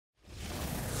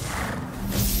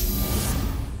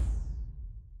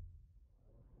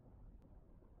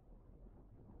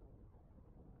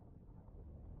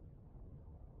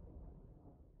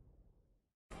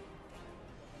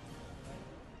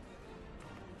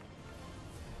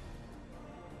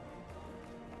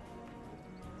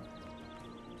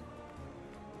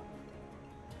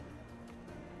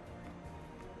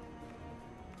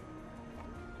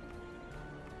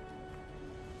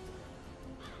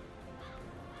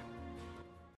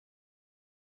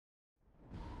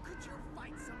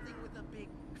big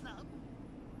club?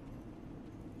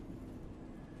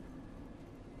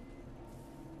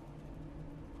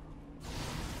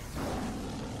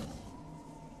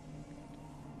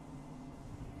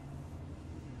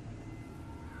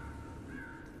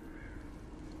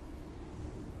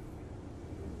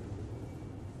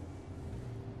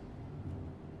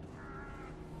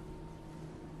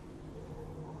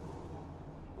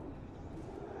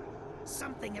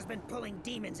 Something has been pulling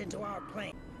demons into our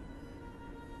plane.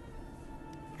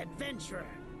 Adventurer,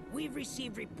 we've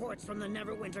received reports from the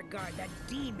Neverwinter Guard that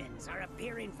demons are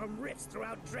appearing from rifts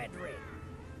throughout Dreadring.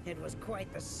 It was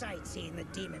quite the sight seeing the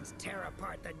demons tear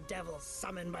apart the devils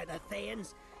summoned by the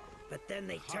Thayans, but then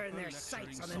they turned their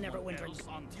sights on the Neverwinter.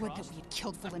 Would that we had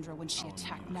killed Valindra when she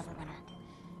attacked Neverwinter.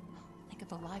 Think of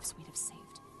the lives we'd have saved.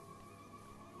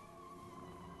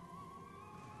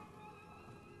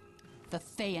 The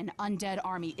Thayan undead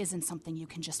army isn't something you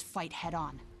can just fight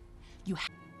head-on. You have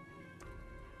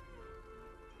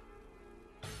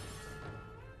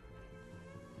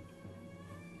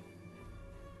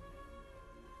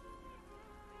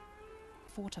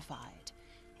fortified,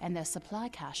 and their supply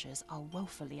caches are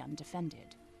woefully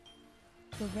undefended.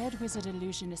 The Red Wizard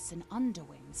illusionists and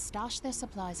Underwings stash their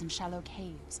supplies in shallow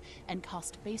caves and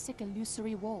cast basic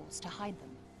illusory walls to hide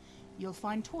them. You'll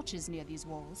find torches near these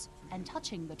walls, and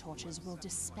touching the torches will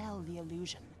dispel the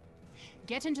illusion.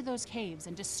 Get into those caves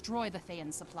and destroy the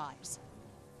Thayan supplies.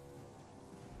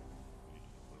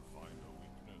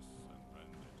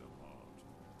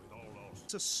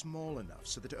 Are small enough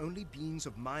so that only beings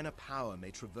of minor power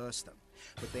may traverse them,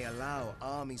 but they allow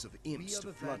armies of imps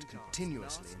to flood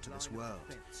continuously into this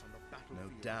world. No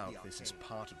doubt this is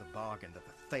part of the bargain that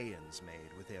the Thayans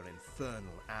made with their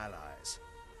infernal allies.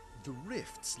 The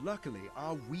rifts, luckily,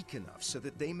 are weak enough so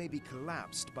that they may be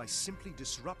collapsed by simply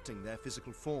disrupting their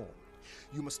physical form.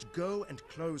 You must go and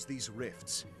close these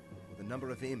rifts, or the number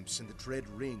of imps in the Dread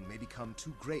Ring may become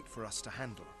too great for us to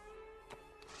handle.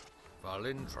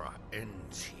 Valindra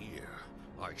ends here.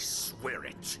 I swear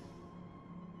it.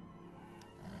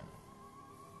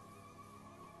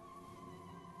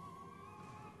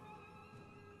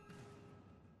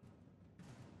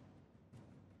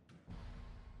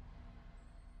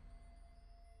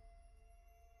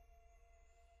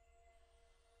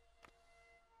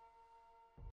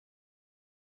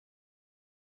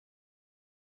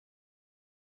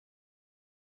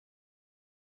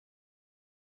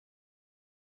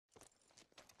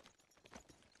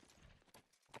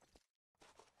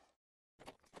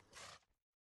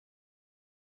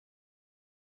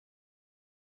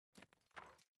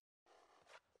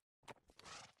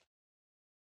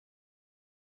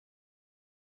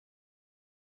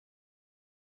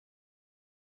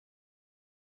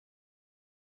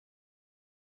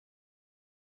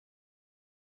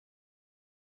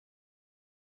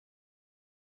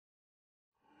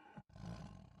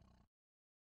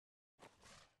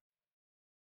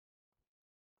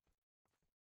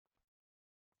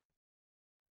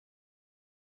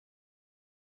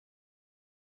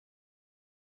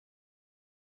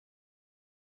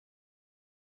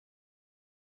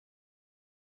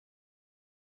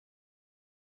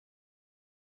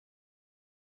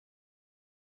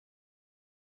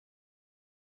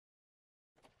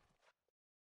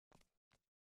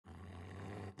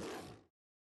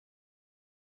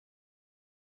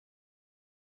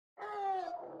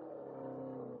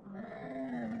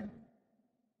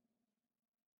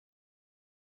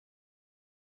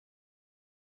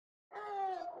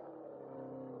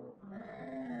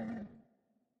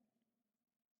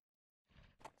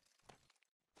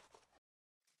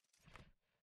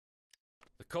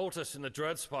 The cultists in the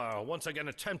Dreadspire are once again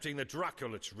attempting the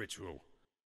Draculets ritual.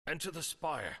 Enter the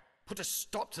spire. Put a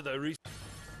stop to their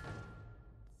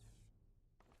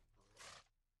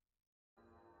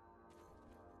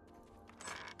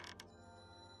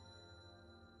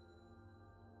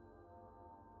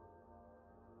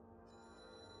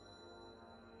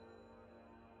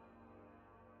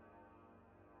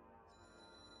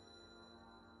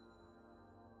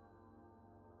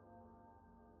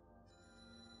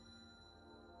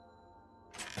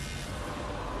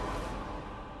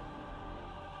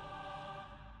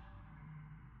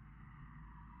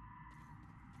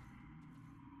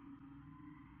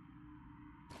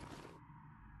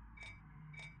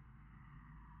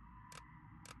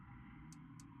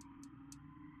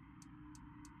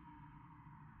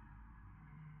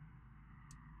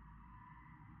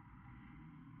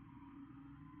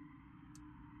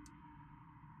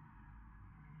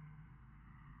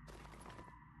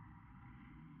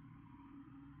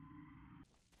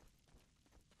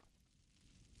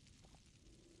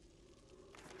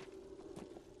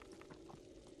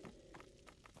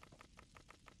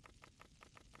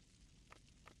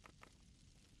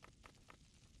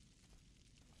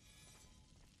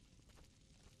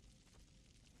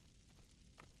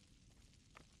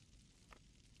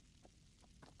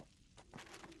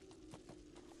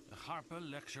harper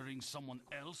lecturing someone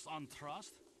else on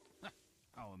trust?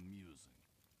 How amusing.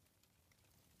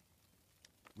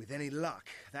 With any luck,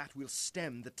 that will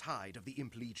stem the tide of the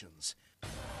Imp Legions.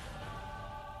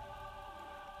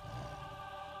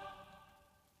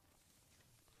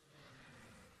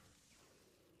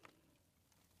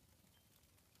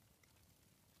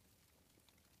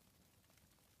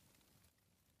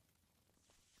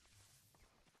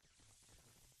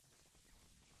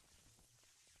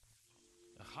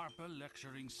 A harper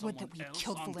lecturing someone Would that we else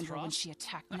killed on Valinda when trust? she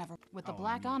attacked Never... With the How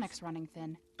Black amusing. Onyx running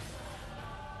thin.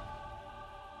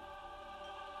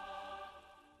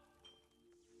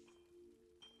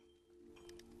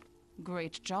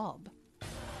 Great job.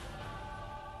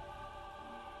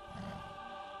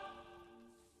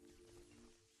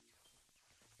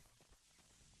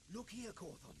 Look here,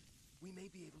 Cawthon. We may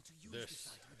be able to use This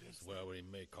item is against where we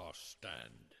make our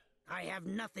stand. I have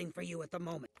nothing for you at the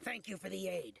moment. Thank you for the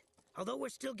aid. Although we're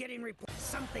still getting reports,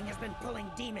 something has been pulling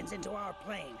demons into our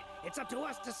plane. It's up to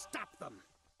us to stop them.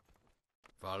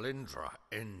 Valindra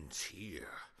ends here.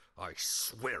 I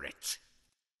swear it.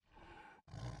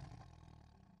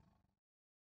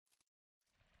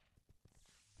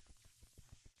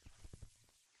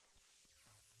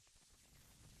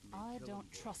 I don't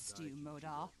trust you,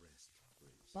 Modar.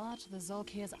 But the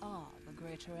Zulkirs are the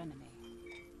greater enemy.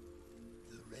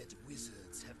 The Red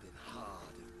Wizards have been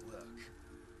hard at work.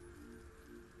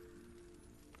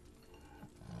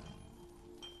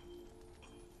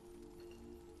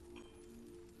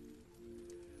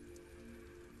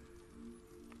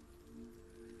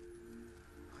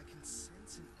 I can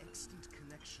sense an extant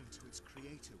connection to its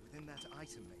creator within that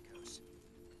item, Makos.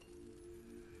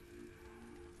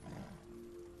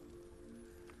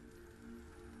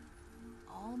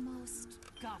 Almost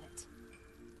got it.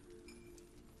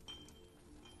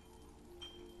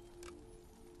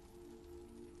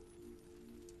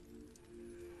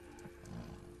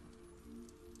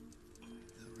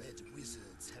 The Red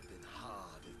Wizards have been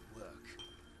hard at work.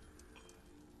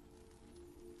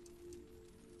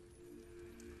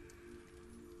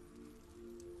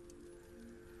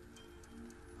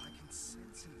 I can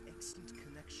sense an extant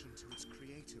connection to its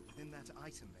creator within that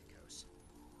item, Makos.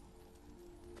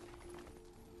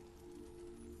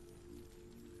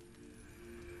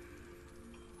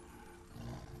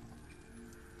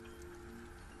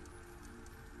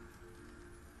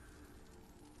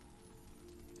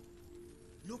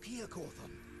 Look here,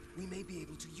 Cawthon. We may be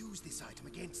able to use this item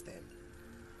against them.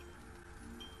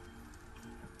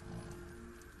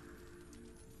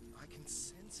 I can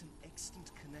sense an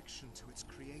extant connection to its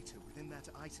creator within that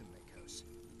item, Makos.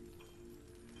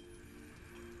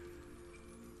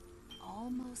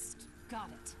 Almost got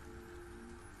it.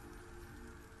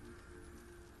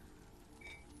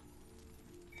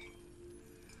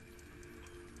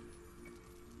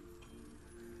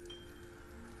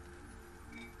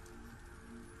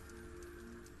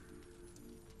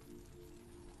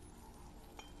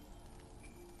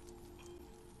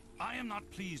 I am not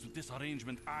pleased with this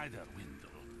arrangement either, Wendell.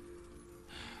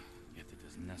 Yet it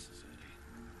is necessary.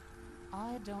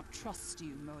 I don't trust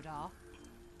you, Modar.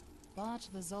 But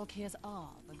the Zulkirs are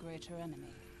the greater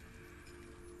enemy.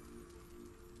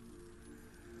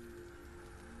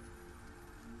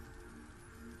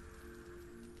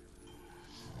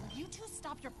 Will you two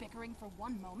stop your bickering for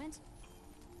one moment?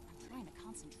 I'm trying to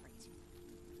concentrate.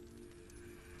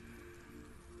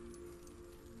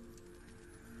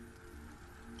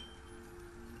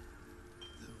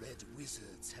 The Red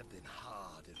Wizards have been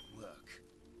hard at work.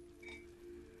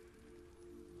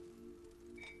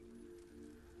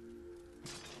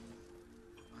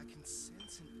 I can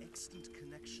sense an extant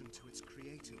connection to its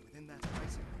creator within that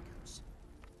item, Makos.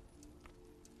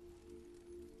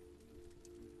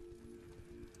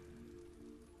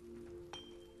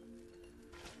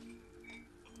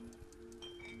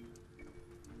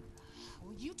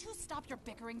 Will you two stop your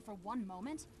bickering for one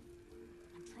moment?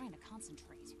 I'm trying to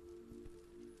concentrate.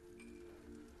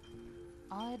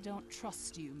 I don't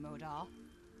trust you, Modar.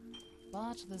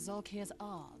 But the Zulkirs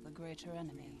are the greater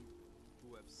enemy.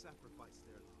 Who have sacrificed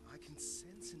their lives. I can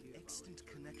sense an extant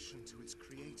connection to its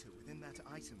creator within that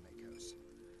item, Makos.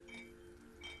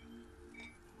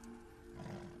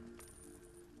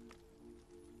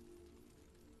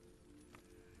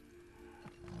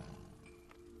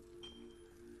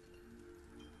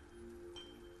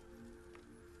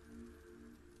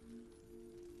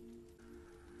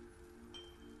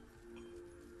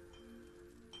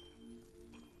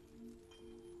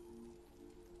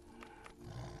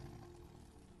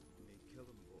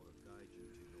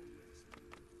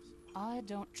 I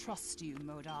don't trust you,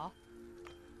 Modar.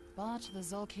 But the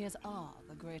Zulkirs are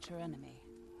the greater enemy.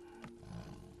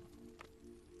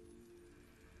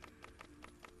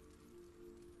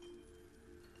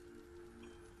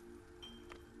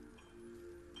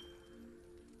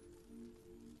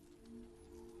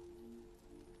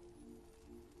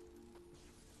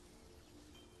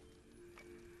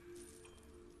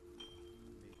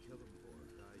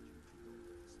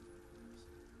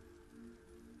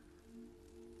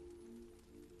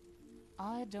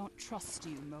 I don't trust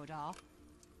you, Modar.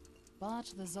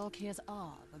 But the Zolkirs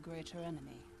are the greater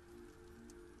enemy.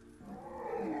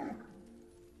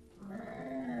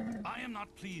 I am not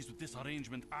pleased with this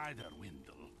arrangement either,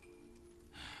 Wendell.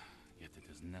 Yet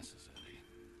it is necessary.